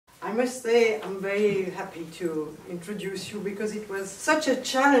I must say I'm very happy to introduce you because it was such a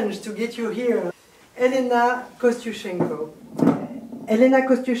challenge to get you here. Elena Kostiuchenko. Elena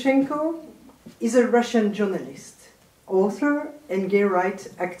Kostiuchenko is a Russian journalist, author and gay rights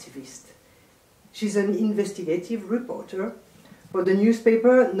activist. She's an investigative reporter for the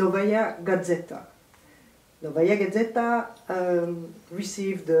newspaper Novaya Gazeta. Novaya Gazeta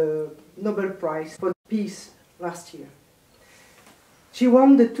received the Nobel Prize for Peace last year. She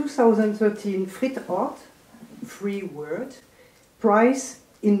won the 2013 Fritt Ord, free word, prize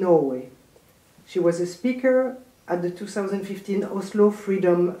in Norway. She was a speaker at the 2015 Oslo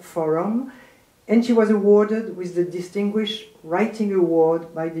Freedom Forum, and she was awarded with the Distinguished Writing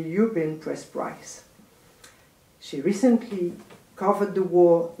Award by the European Press Prize. She recently covered the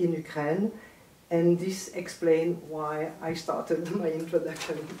war in Ukraine, and this explains why I started my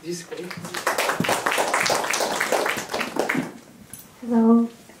introduction this way. Hello,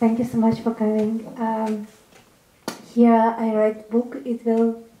 thank you so much for coming. Here I write a book. It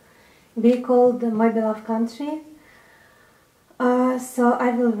will be called My Beloved Country. So I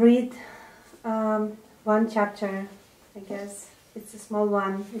will read one chapter, I guess. It's a small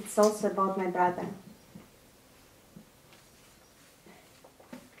one. It's also about my brother.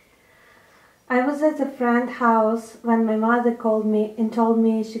 I was at a friend's house when my mother called me and told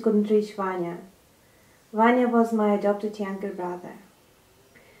me she couldn't reach Vanya. Vanya was my adopted younger brother.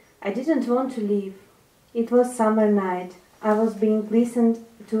 I didn't want to leave. It was summer night. I was being listened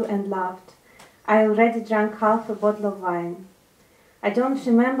to and loved. I already drank half a bottle of wine. I don't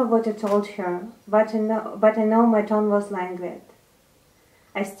remember what I told her, but I know my tone was languid.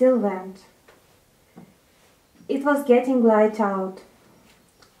 I still went. It was getting light out.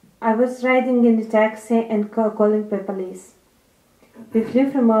 I was riding in the taxi and calling the police. We flew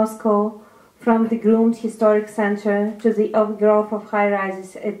from Moscow, from the groomed historic center to the overgrowth of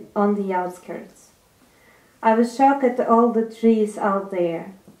high-rises on the outskirts. I was shocked at all the trees out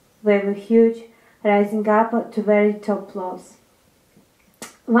there. They were huge, rising up to very top floors.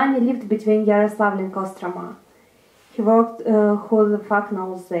 Vanya lived between Yaroslavl and Kostroma. He worked who the fuck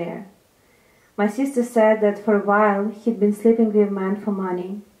knows there. My sister said that for a while he'd been sleeping with men for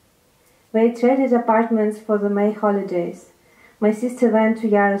money. They traded apartments for the May holidays. My sister went to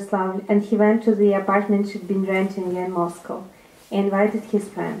Yaroslavl and he went to the apartment she'd been renting in Moscow and invited his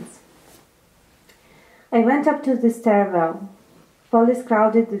friends. I went up to the stairwell. Police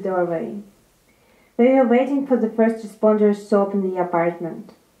crowded the doorway. We were waiting for the first responders to open the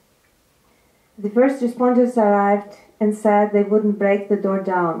apartment. The first responders arrived and said they wouldn't break the door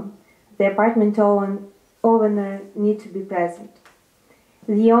down. The apartment owner needed to be present.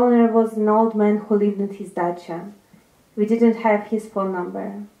 The owner was an old man who lived in his dacha. We didn't have his phone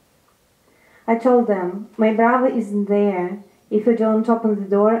number. I told them, my brother isn't there. If you don't open the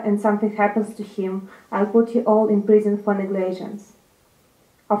door and something happens to him, I'll put you all in prison for negligence.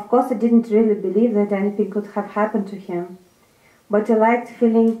 Of course, I didn't really believe that anything could have happened to him, but I liked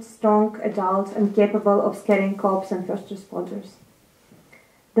feeling strong adults and capable of scaring cops and first responders.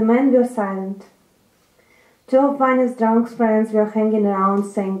 The men were silent. Two of Vanya's drunk friends were hanging around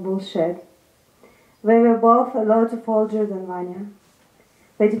saying bullshit. They were both a lot older than Vanya.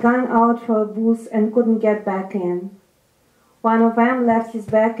 They'd gone out for a booze and couldn't get back in. One of them left his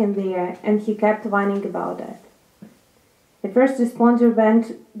bag in there, and he kept whining about it. The first responder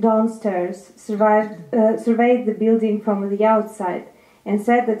went downstairs, surveyed the building from the outside, and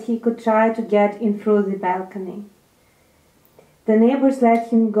said that he could try to get in through the balcony. The neighbors let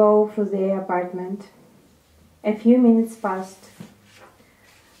him go through the apartment. A few minutes passed.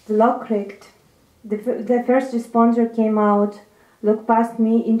 The lock creaked. The first responder came out, looked past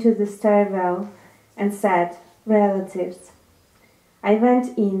me into the stairwell, and said, relatives. I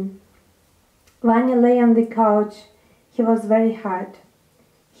went in. Vanya lay on the couch. He was very hard.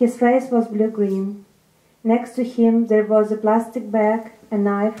 His face was blue-green. Next to him there was a plastic bag, a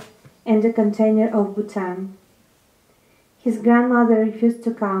knife, and a container of Bhutan. His grandmother refused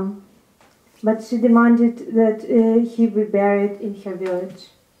to come, but she demanded that he be buried in her village.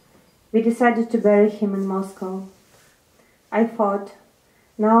 We decided to bury him in Moscow. I thought,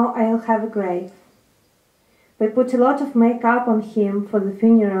 now I'll have a grave. We put a lot of makeup on him for the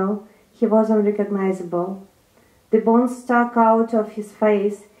funeral. He was unrecognizable. The bones stuck out of his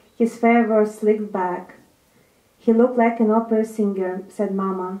face. His hair was slicked back. He looked like an opera singer, said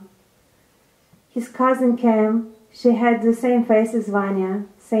Mama. His cousin came. She had the same face as Vanya,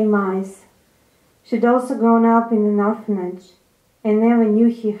 same eyes. She'd also grown up in an orphanage and never knew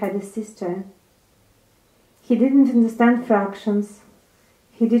he had a sister. He didn't understand fractions.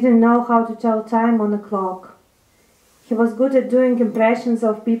 He didn't know how to tell time on a clock. He was good at doing impressions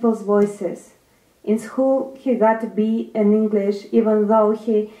of people's voices. In school, he got a B in English, even though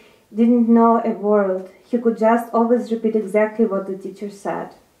he didn't know a word. He could just always repeat exactly what the teacher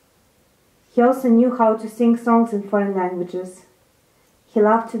said. He also knew how to sing songs in foreign languages. He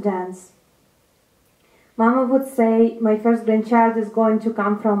loved to dance. Mama would say, "My first grandchild is going to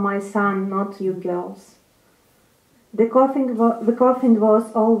come from my son, not you girls." The coffin was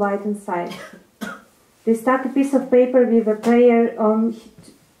all white inside. They stuck a piece of paper with a prayer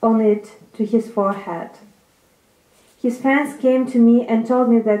on it to his forehead. His friends came to me and told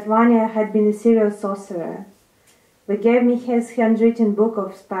me that Vanya had been a serious sorcerer. They gave me his handwritten book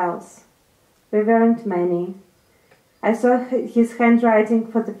of spells. There weren't many. I saw his handwriting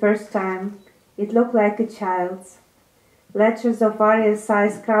for the first time. It looked like a child's. Letters of various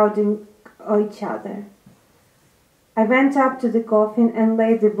sizes crowding each other. I went up to the coffin and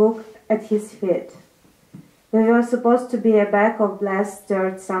laid the book at his feet. There was supposed to be a bag of blessed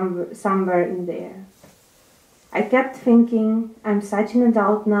dirt somewhere in there. I kept thinking, I'm such an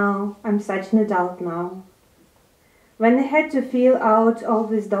adult now, I'm such an adult now. When I had to fill out all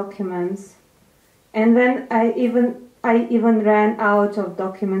these documents, and then I even ran out of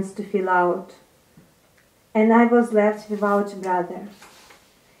documents to fill out, and I was left without a brother.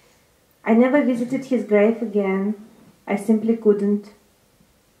 I never visited his grave again. I simply couldn't.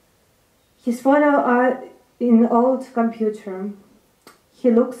 His photos are in an old computer. He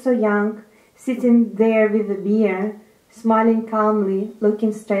looks so young, sitting there with a beer, smiling calmly,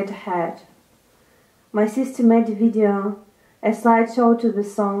 looking straight ahead. My sister made a video, a slideshow to the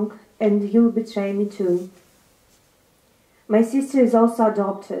song, "And You'll Betray Me Too." My sister is also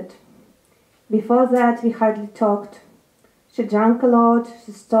adopted. Before that, we hardly talked. She drank a lot,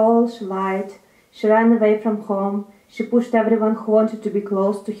 she stole, she lied, she ran away from home, she pushed everyone who wanted to be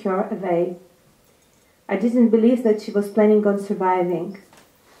close to her away. I didn't believe that she was planning on surviving.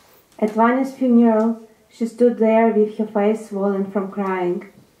 At Vanya's funeral, she stood there with her face swollen from crying,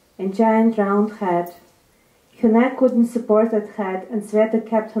 and giant round head. Her neck couldn't support that head, and Sveta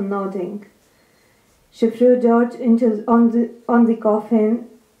kept on nodding. She threw dirt on the coffin,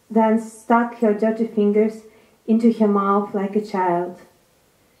 then stuck her dirty fingers into her mouth like a child.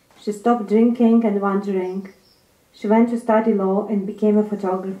 She stopped drinking and wandering. She went to study law and became a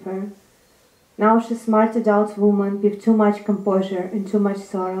photographer. Now she's a smart adult woman with too much composure and too much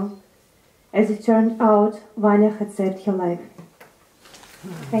sorrow. As it turned out, Vanya had saved her life.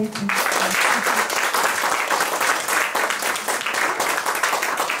 Thank you.